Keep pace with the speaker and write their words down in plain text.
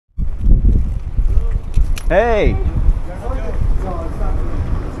Hey. Nice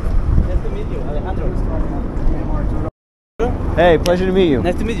to meet you, Alejandro. Hey, pleasure to meet you.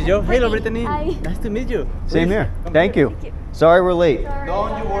 Nice to meet you, Joe. Hello, Brittany. Hi. Nice to meet you. Same Please, here. come Thank here. you. Sorry we're late.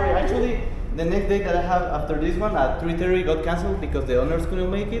 Don't you worry. Actually, the next day that I have after this one at 3:30 got cancelled because the owners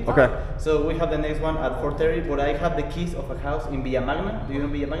couldn't make it. Okay. So we have the next one at 4:30. But I have the keys of a house in Villa Magna. Do you know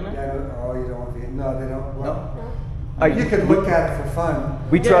Villa Magna? Yeah, oh, you don't want to be. No, they don't. Well, No. you could look at it for fun.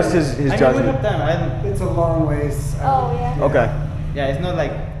 We trust his I mean, we judgment. have time. It's a long ways. Oh, yeah. Okay. Yeah, it's not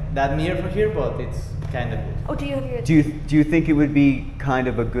like that near from here, but it's kind of good. Oh, do you have your... Do you think it would be kind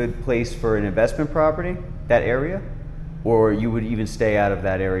of a good place for an investment property, that area? Or you would even stay out of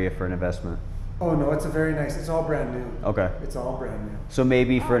that area for an investment? Oh no, it's a very nice. It's all brand new. Okay. It's all brand new. So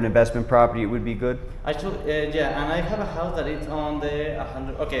maybe for an investment property it would be good? Actually, yeah, and I have a house that is on the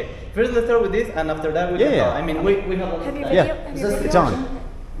 100. Okay, first let's start with this, and after that we can Yeah. talk. I mean, we have. Have your Yeah. video? Have Is your this- video? It's on.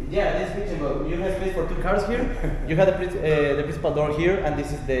 Yeah, this picture, but you have space for 2 cars here. You have the principal door here, and this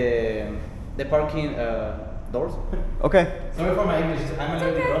is the parking doors. Okay. Sorry for my English. I'm a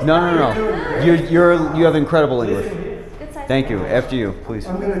little bit rusty. No. You have incredible English. Good size. Thank you. After you, please.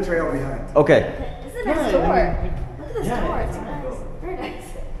 I'm gonna trail behind. Okay. This is a nice door. Look at this Yeah, door. it's It's nice. Very nice.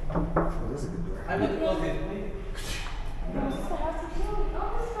 Oh, this is a good door. I'm going to close this. This is the house you showed me. Oh,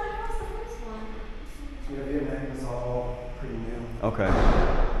 this is my house, the first one. Yeah, Vietnam is all pretty new. Okay.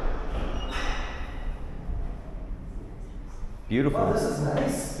 Beautiful. Oh, this is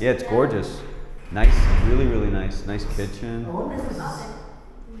nice. Yeah, it's gorgeous. Nice, really, really nice. Nice kitchen. I wonder if this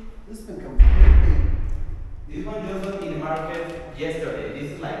has been completely. This one just got in the market yesterday.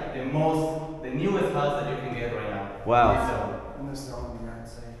 This is like the newest house that you can get right now. Wow. So, In this zone, I'd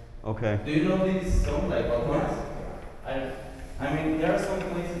say. Okay. do you know this zone, like what ones? I mean, there are some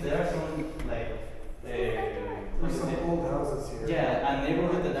places, there are some like, There's some old houses here. yeah, and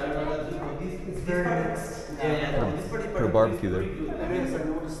neighborhoods that are not that good, but this, It's this very part- mixed. Yeah, this pretty Put a barbecue there. It is. I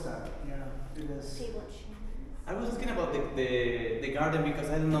noticed that. Yeah, it is. Table and chairs. I was asking about the garden because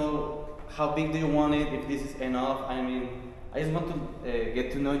I don't know how big do you want it, if this is enough. I mean, I just want to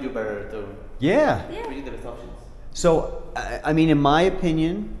get to know you better to Yeah. Yeah. read the best options. So, I mean, in my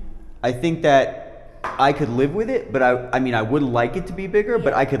opinion, I think that I could live with it, but I mean, I would like it to be bigger,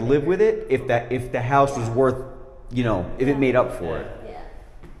 but I could live with it if the house was worth, you know, if it made up for it. Yeah.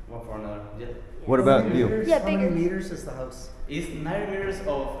 One for another. Yeah. What about you? Meters? Yeah, How many bigger. meters is the house? It's 9 meters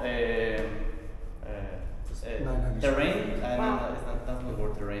of 900 terrain, square and Wow. that's not the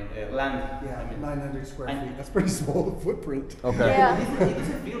word terrain, land. Yeah, I mean, 900 square and- feet. That's pretty small footprint. Okay. Yeah. it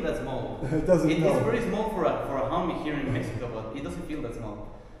doesn't feel that small. It doesn't, It's no. very small for a home here in Mexico, but it doesn't feel that small.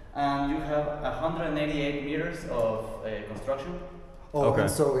 And you have 188 meters of construction. Oh, Okay.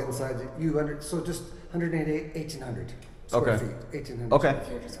 and so inside so just 188, 1,800 square Okay. feet. 1,800. Okay.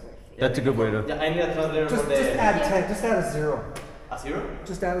 200 square feet. That's a good way to. Yeah, I need a translator Just, for the just add 10. Just add a zero. a zero.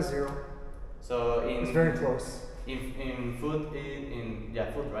 Just add a zero. So in It's very close. in food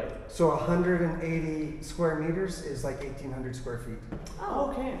food, right? So 180 square meters is like 1,800 square feet.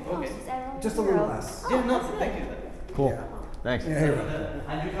 Oh, Okay, Oh, okay. so just add another Just a little zero. less. Oh, Yeah, no, that's good. thank you. Cool. Yeah. Thanks. Yeah, you're right.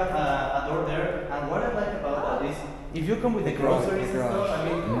 And you have a door there. And what I like about that is if you come with the groceries and garage. stuff, I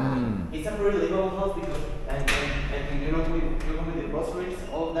mean, it's a very livable house because and you know you come with the groceries,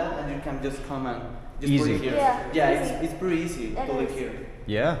 all of that, and you can just come and just put Easy. it here. Yeah, it's, easy. it's pretty easy It to live is. here.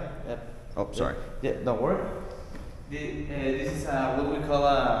 Yeah. Yep. Oh, sorry. Yeah, don't worry. This is what we call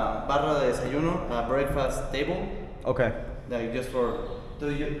a barra de desayuno, a breakfast table. Okay. Like just for to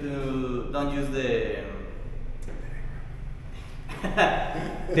don't use the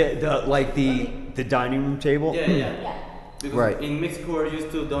The dining room table. yeah. Yeah. Because Right. in Mexico we're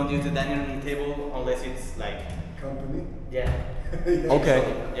used to don't use the dining room table unless it's like Company. yeah. Okay.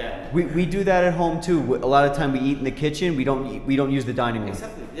 Yeah. We do that at home too. A lot of time we eat in the kitchen. We don't use the dining room.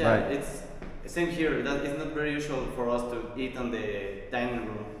 Exactly. Yeah. Right. It's same here. It's not very usual for us to eat on the dining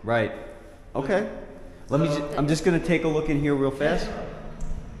room. Right. Okay. I'm just gonna take a look in here real fast.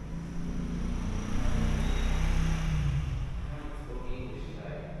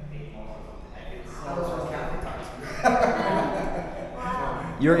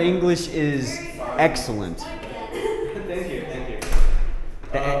 Your English is excellent. Thank you.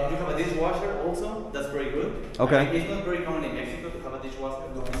 You have a dishwasher also. That's very good. Okay. I mean, it's not very common in Mexico to have a dishwasher.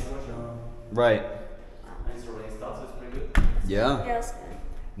 Right. And it's already installed, so it's pretty good. Yeah. Yeah, that's good.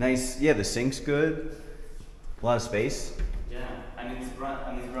 Nice. Yeah, the sink's good. A lot of space. Yeah, and it's brand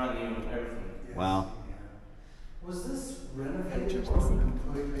new and everything. Wow. Was this renovated or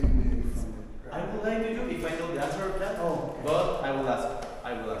completely new from the I would like to do if I know the answer of that. Oh, okay. But I will ask.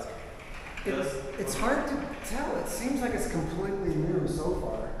 Because It's hard to tell. It seems like it's completely new so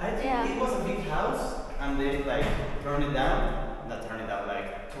far. I think Yeah. it was a big house and they like turn it down. Not turn it down,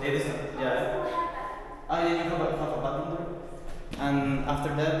 like they just, yeah. Oh yeah, you have a bathroom there. And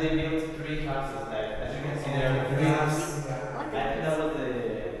after that, they built 3 houses. Like as you can see, there are 3 houses. I think that was the.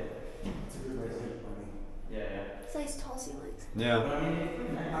 It's a good way to make money. Yeah. It's nice tall ceilings. Yeah. But I mean, it's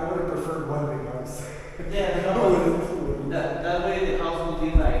pretty nice. I would have preferred one big house. Yeah, no, that way the house will be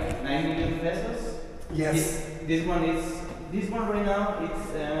like 9 million pesos. Yes. This one right now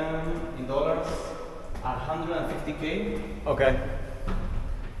it's in dollars 150K. Okay.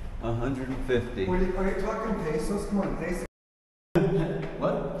 150. Are you talking pesos? Come on, pesos.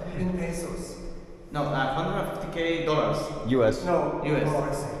 What? In pesos. No, 150K dollars. US. No. US. Oh,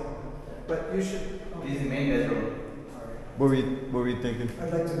 I see. But you should. This is the main bedroom. Alright. What were you thinking?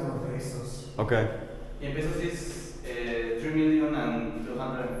 I'd like to know in pesos. Okay. In pesos is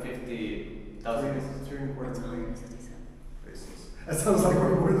 3,250,000 pesos. 3.25 million pesos. That sounds like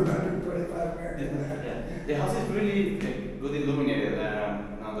we're more than 125 American. Yeah. The house is really good illuminated. No,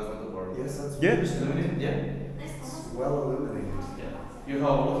 that's not the word. Yes, that's Yeah. Illuminated, yeah. It's well illuminated. Yeah. You have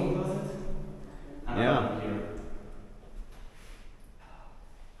a walking closet. And Yeah. around here.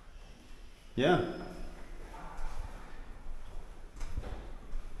 Yeah.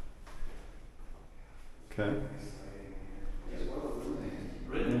 Okay. It's well illuminated.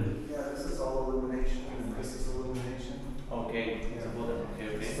 Really? Yeah, this is all illumination and this is illumination. Okay. Yeah. So both are- okay,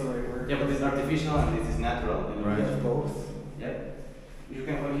 It's okay. the right word. Yeah, but it's artificial and this is natural. You know? Right. We have both. Yeah. You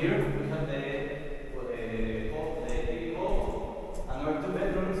can come here. We have the hall, another 2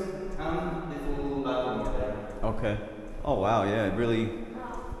 bedrooms, and the full bathroom over there. Okay. Oh wow, yeah, it really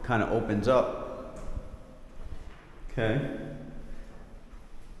kind of opens up. Okay.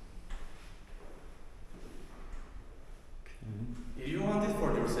 If you want this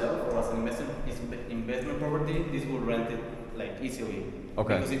for yourself or as an investment property, this will rent it like easily.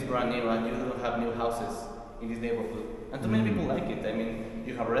 Okay. Because it's brand new and you don't have new houses in this neighborhood. And too many people like it. I mean,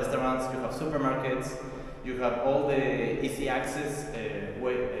 you have restaurants, you have supermarkets, you have all the easy access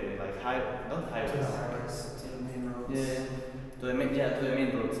like not highways. To the highways, to the main roads. Yeah. To the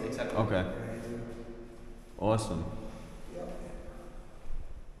main roads, exactly. Okay. Right. Awesome. Yep.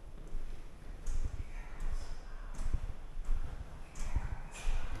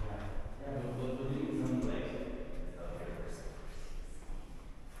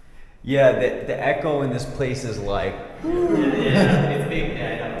 Yeah, the echo in this place is like, Yeah, it's big.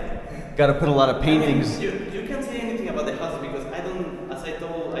 Yeah, I know. got to put a lot of paintings. I mean, you can't say anything about the house because I don't, as I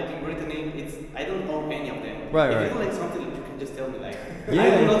told, I think Brittany, I don't own any of them. Right, if right. you don't like something, you can just tell me. Like, Yeah.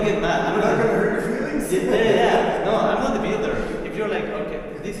 I will not get mad. I'm not gonna hurt your feelings. Yeah. No, I'm not the builder. If you're like, okay,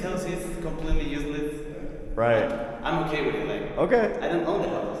 this house is completely useless, Right. I'm okay with it. Like, Okay. I don't own the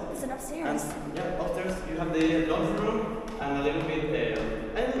house. Is it And upstairs? yeah, upstairs you have the laundry room and a little bit.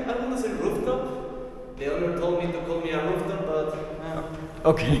 I wouldn't say rooftop. The owner told me to call me a rooftop, but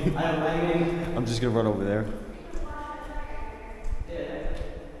Okay. I mean. I'm just gonna run over there.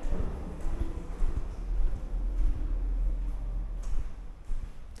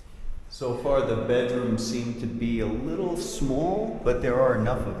 So far, the bedrooms seem to be a little small, but there are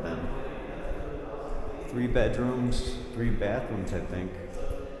enough of them. 3 bedrooms, 3 bathrooms, I think.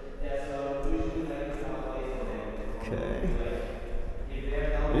 Okay.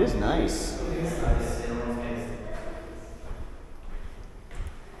 It is nice.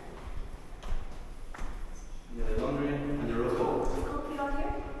 The laundry and the rooftop. You go pee out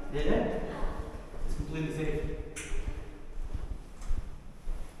here? Yeah. It's completely safe.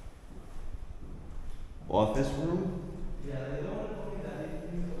 Office room.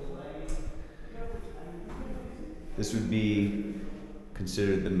 This would be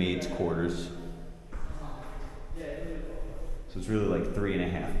considered the maid's quarters. So it's really like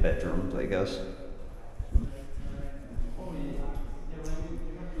 3.5 bedrooms, I guess.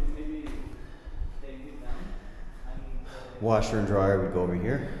 Washer and dryer would go over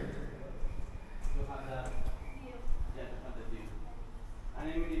here. And I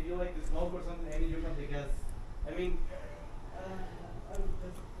mean, if you like to smoke or something, I mean, you can take gas. I mean, I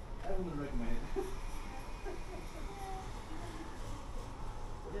wouldn't recommend it.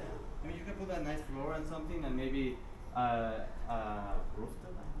 Yeah. I mean, you can put a nice floor and something, and maybe rooftop.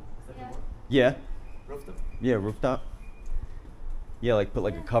 Is that the word? Yeah. Rooftop. Yeah, rooftop. Yeah, like put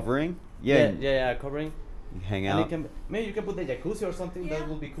like a covering. Yeah, covering. You hang And you out. can, maybe you can put the jacuzzi or something. That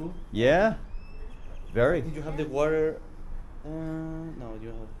would be cool. Yeah. Very. Did you have the water? No, you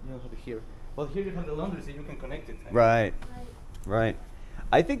don't have it here. Well, here you have the laundry, so you can connect it. Right. Right.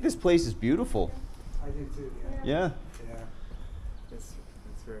 I think this place is beautiful. I do too, yeah. Yeah. Yeah. It's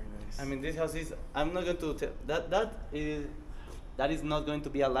very nice. I mean, this house is. I'm not going to tell that is not going to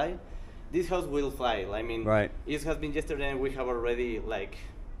be a lie. this house will fly. I mean, Right. it has been yesterday, and we have already like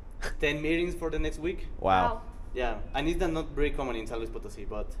 10 meetings for the next week. Wow. Yeah, and it's not very common in San Luis Potosi,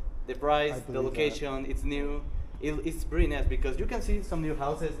 but the price, the believe location, it's new. It's very nice because you can see some new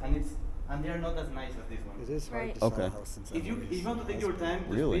houses, and they are not as nice as this one. It is hard Right. to sell Okay. a house in San If you Luis. want to take your time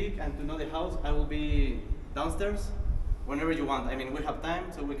to Really? speak and to know the house, I will be downstairs whenever you want. I mean, we have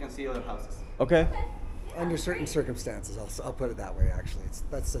time, so we can see other houses. Okay. Under certain circumstances, I'll put it that way. Actually,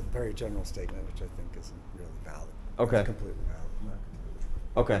 that's a very general statement, which I think isn't really valid. Okay. It's completely valid. Not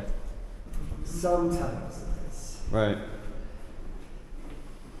completely. Okay. Sometimes it is. Right.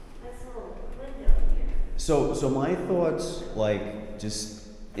 That's a little window here. So my thoughts, like, just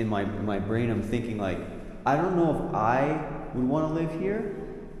in my brain, I'm thinking like, I don't know if I would want to live here,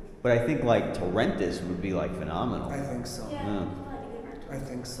 but I think like to rent this would be like phenomenal. I think so. Yeah, Yeah. I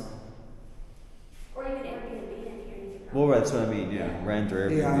think so. or even Airbnb in here. You can Well, that's what I mean. Yeah, rent or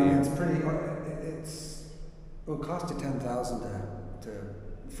Airbnb. Yeah, I mean, it's pretty. It'll cost you $10,000 to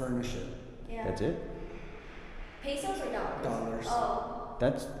furnish it. Yeah. That's it. Pesos or dollars? Dollars. Oh.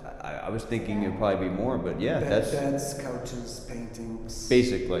 That's. I was thinking it'd probably be more, but yeah, that's Beds, couches, paintings.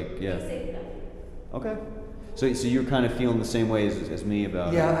 basic. Like, yeah. Basic. Okay. So you're kind of feeling the same way as me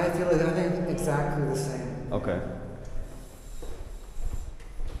about Yeah, it. I think exactly the same. Okay.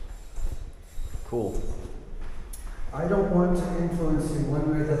 Cool. I don't want to influence you one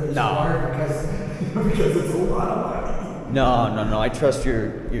way or the other. No. Because it's a lot of money. No. I trust your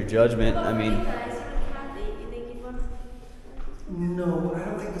judgment. What I about mean, you guys? What about Kathy? You think you'd want to? No, I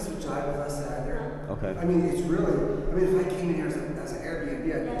don't think this would jive with us either. okay. I mean, it's really. I mean, if I came in here as an Airbnb,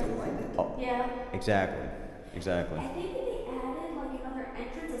 I'd be delighted. Oh, Yeah. exactly. Exactly. I think they added like another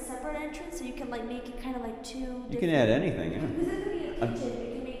entrance, a separate entrance, so you can like make it kind of like two. You can add anything. Yeah. Because this could be a I'm- kitchen. You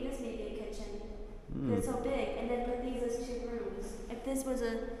can make this maybe a kitchen. Hmm. It's so big, and then put these as 2 rooms. If this was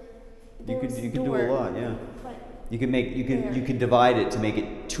a. You could do a lot. Yeah. But You can make you There. can divide it to make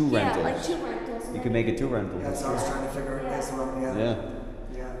it 2 rentals. yeah, like 2 rentals. and You then can make it 2 rentals. Yeah, that's what I was trying to figure out. Yeah. This one, yeah. Yeah.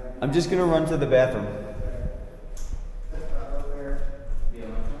 Yeah. I'm just gonna run to the bathroom.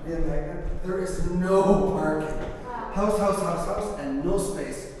 Yeah, there is no parking. House, and no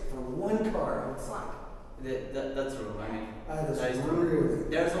space for one car outside. That's true. I mean, That is that is true. really.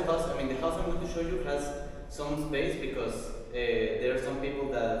 There are some houses. I mean, the house I'm going to show you has some space because there are some people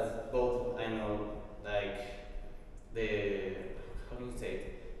that bought. I know, like the how do you say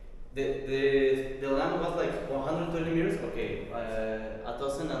it? The land was like 120 meters. Okay,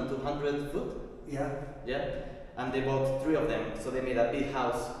 1,200 foot. Yeah. Yeah, and they bought 3 of them, so they made a big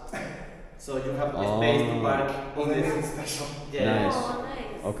house. So you have a space to park Well, in they made it this. special. Yeah. Nice. Oh,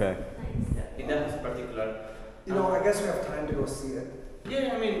 nice. Okay. Nice. In that house particular. You know, I guess we have time to go see it.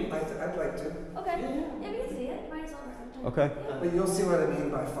 Yeah, I mean. I'd like to. Okay. Yeah. Yeah, we can see it. Might as well. Okay. But you'll see what I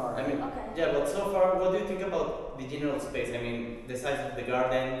mean by far. I mean, Okay. yeah, but so far, what do you think about the general space? I mean, the size of the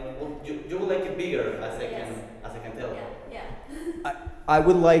garden. Well, you would like it bigger, as I can tell. Yeah. Yeah. I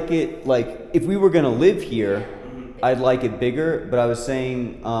would like it like if we were gonna live here, Mhm. I'd like it bigger. But I was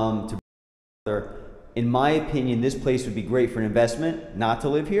saying to in my opinion, this place would be great for an investment, not to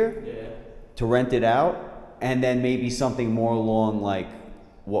live here, Yeah. to rent it out, and then maybe something more along like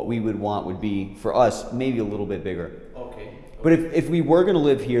what we would want would be for us, maybe a little bit bigger. Okay. But if we were gonna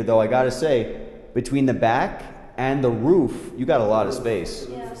live here, though, I gotta say, between the back and the roof, you got a lot of space.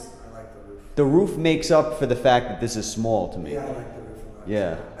 The roof Yeah. I like the roof. The roof makes up for the fact that this is small to me. Yeah, I like the roof a lot.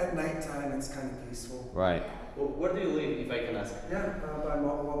 Yeah. At nighttime, it's kind of peaceful. Right. Well, where do you live, if I can ask? Yeah, by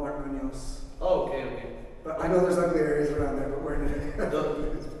Walmart Munoz. Oh, okay. But I know there's ugly areas around there, but we're in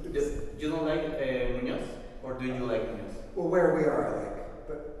You don't like Munoz, or do you like Munoz? Well, where we are, I like.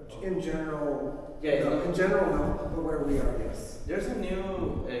 But in general, Yeah, it's no, not- in general, no. But where we are, yes. There's a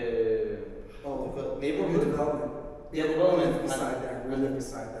new New neighborhood. development. Yeah, We development. live beside there. We live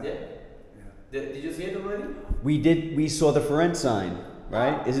beside that. Yeah. Yeah. Did you see it already? We saw the for rent sign,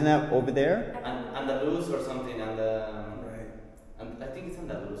 right? Isn't that over there? Andaluz or something, Right. and I think it's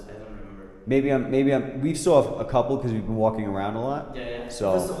Andaluz. I don't remember. Maybe I'm. We saw a couple because we've been walking around a lot. Yeah. This is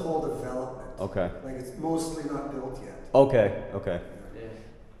So a whole development. okay, Like it's mostly not built yet. okay. Yeah.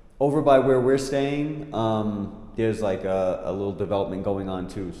 Over by where we're staying, there's like a little development going on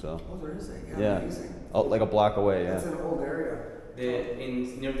too. So Oh, there is a. Yeah. yeah, Amazing. like a block away. That's Yeah. an old area.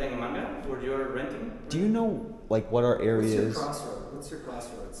 In near Tangamanga, where you're renting. Do you know like what our area What's your is? crossroad? What's your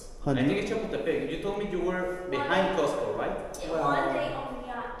crossroads? I think Honey? it's Chapultepec. You told me you were behind Costco, right? Well- One day on the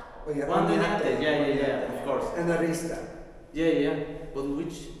yacht. Oh, yeah. One Onate. yeah, of course. And Arista. Yeah. But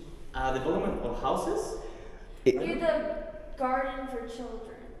which development or houses? It- You're the garden for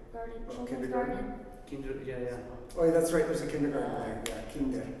children. Children's kindergarten. garden. Yeah. Oh, yeah, that's right. There's a kindergarten there. Yeah,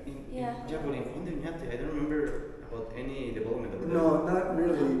 Kinder. In Yeah. Yeah. Yeah, but in Ponte I don't remember about any development over there. No, not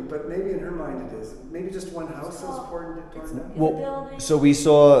really, but maybe in her mind it is. Maybe just one house is torn down. Well, so we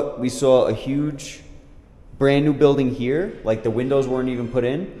saw a huge, brand new building here. Like the windows weren't even put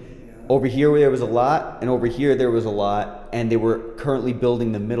in. Yeah. Over here there was a lot, and over here there was a lot, and they were currently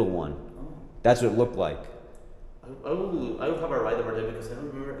building the middle one. That's what it looked like. I will have a ride over there because I don't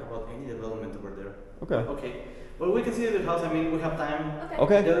remember about any development over there. Okay. Okay. Well, we can see the house. I mean, we have time.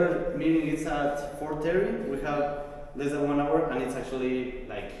 Okay. The other meeting is at 4:30. We have less than 1 hour, and it's actually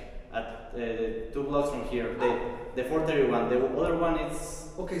like at 2 blocks from here. The 4:30 one. The other one is.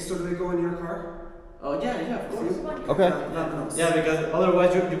 Okay, so do they go in your car? Oh yeah, of course. Okay. Nothing else. Yeah, because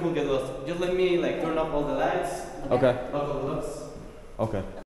otherwise you could get lost. Just let me like turn off all the lights, Okay. lock all the locks. Okay.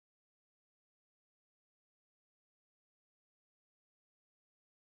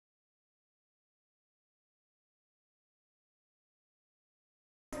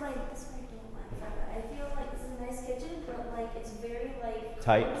 I feel like this is a nice kitchen, but like it's very like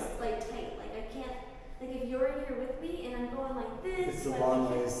Tight. close, like tight. Like I can't. Like if you're in here with me and I'm going like this. It's a like,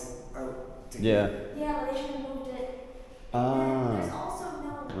 long ways out. To Yeah. Yeah, but they should have moved it. Ah. And then there's also no.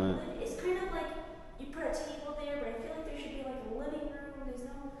 Right. It's kind of like you put a table there, but I feel like there should be like a living room. There's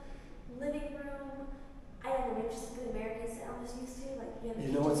no living room. I don't know. Maybe just the American style I'm just used to. Like you have. A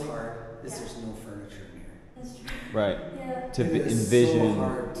You know what's kitchen. hard is Yeah. there's no furniture in here. That's true. Right. Yeah. To It is envision. so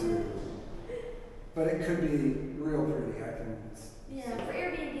hard to. But it could be real pretty. I can. Yeah. For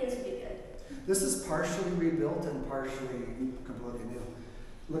Airbnb, this would be good. This is partially rebuilt and partially completely new.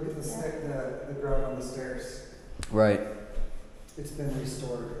 Look at the ground on the stairs. Right. It's been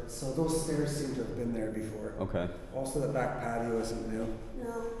restored. So those stairs seem to have been there before. Okay. Also, the back patio isn't new.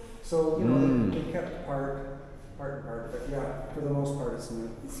 No. So, you know, they kept part and part. But yeah, for the most part, it's new.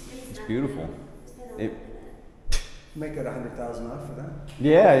 It's beautiful. It- Make it 100,000 off for that.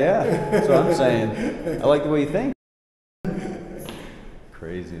 Yeah. That's what I'm saying. I like the way you think.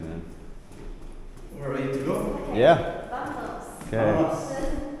 Crazy, man. We're ready to go. Yeah. Vamos. Okay.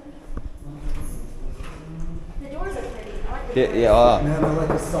 The doors are pretty. I like the doors. Yeah. Man, I like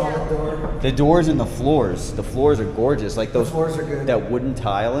a solid door. The doors and the floors. The floors are gorgeous. Like The those. floors are good. That wooden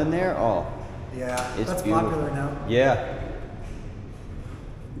tile in there. Oh. Yeah, It's that's beautiful. popular now. Yeah.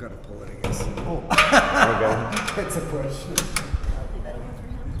 Gotta pull it, I guess. Oh, Okay. it's a push.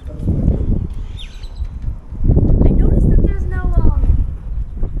 I noticed that there's no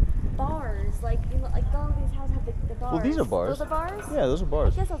bars. Like you know, like all of these houses have the bars. Well, these are bars. Those are bars. Yeah, those are I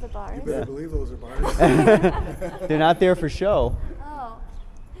bars. guess those are bars. You better Yeah. believe those are bars. They're not there for show. Oh.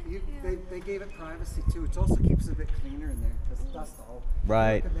 They gave it privacy too. It also keeps it a bit cleaner in there because dust all.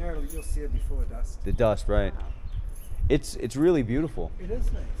 Right. Look in there, you'll see it be full of dust. The dust, right? It's really beautiful. It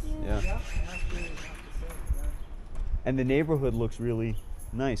is nice. Yeah. I have to say, yeah. And the neighborhood looks really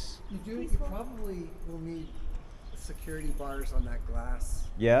nice. You probably will need security bars on that glass.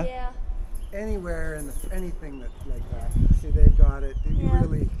 Yeah? Yeah. Anywhere and anything that like that. See, they've got it. You Yeah.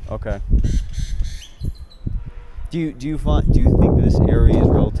 really. Okay. Do you think that this area is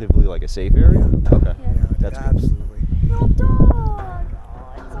relatively like a safe area? Okay. Yeah. That's good. absolutely. Little dog.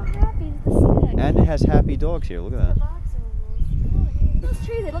 Oh, it's so happy with the stick. And it has happy dogs here. Look at The that. box almost. Oh, yeah. Those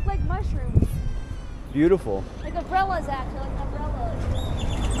trees, they look like mushrooms. Beautiful. Like umbrellas, actually, like umbrellas.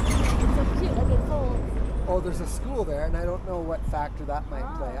 It's so cute, like it folds. Oh, there's a school there, and I don't know what factor that might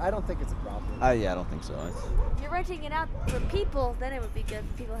play. I don't think it's a problem. Yeah, I don't think so. If you're renting it out for people, then it would be good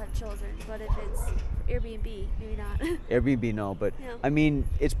if people have children. But if it's Airbnb, maybe not. Airbnb, no, but Yeah. I mean,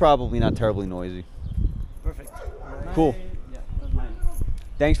 it's probably not terribly noisy. Perfect. Cool. Yeah, that's mine.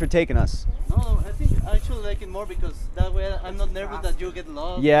 Thanks for taking us. No, I think I actually like it more because that way I'm not nervous that you get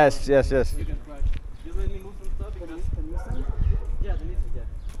lost. Yes, or yes, yes. You can crash. Just let me move some stuff because. Yeah, the music, yeah.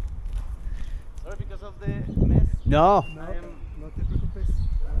 Sorry because of the mess. No. I am. No te preocupes.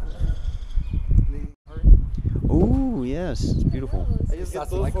 Ooh, yes, it's beautiful. I just get That's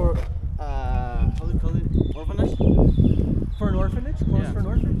clothes like- for how do you call it? Orphanage? For an orphanage? Close Yeah. for an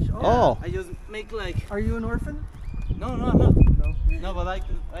orphanage? Oh. I just make like. Are you an orphan? No, I'm not. No. No, but like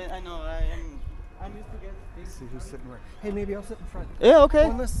I know I'm used to get things. See who's sitting where. Hey, maybe I'll sit in front. Yeah, okay.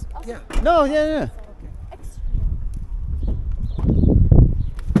 On this? Yeah. No, yeah.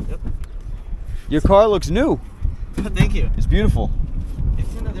 Yep. Your car looks new. Thank you. It's beautiful.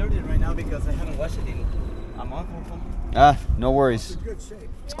 It's kind of dirty right now because I haven't washed it in a month or something. Ah, no worries. Good shape.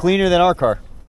 It's cleaner than our car.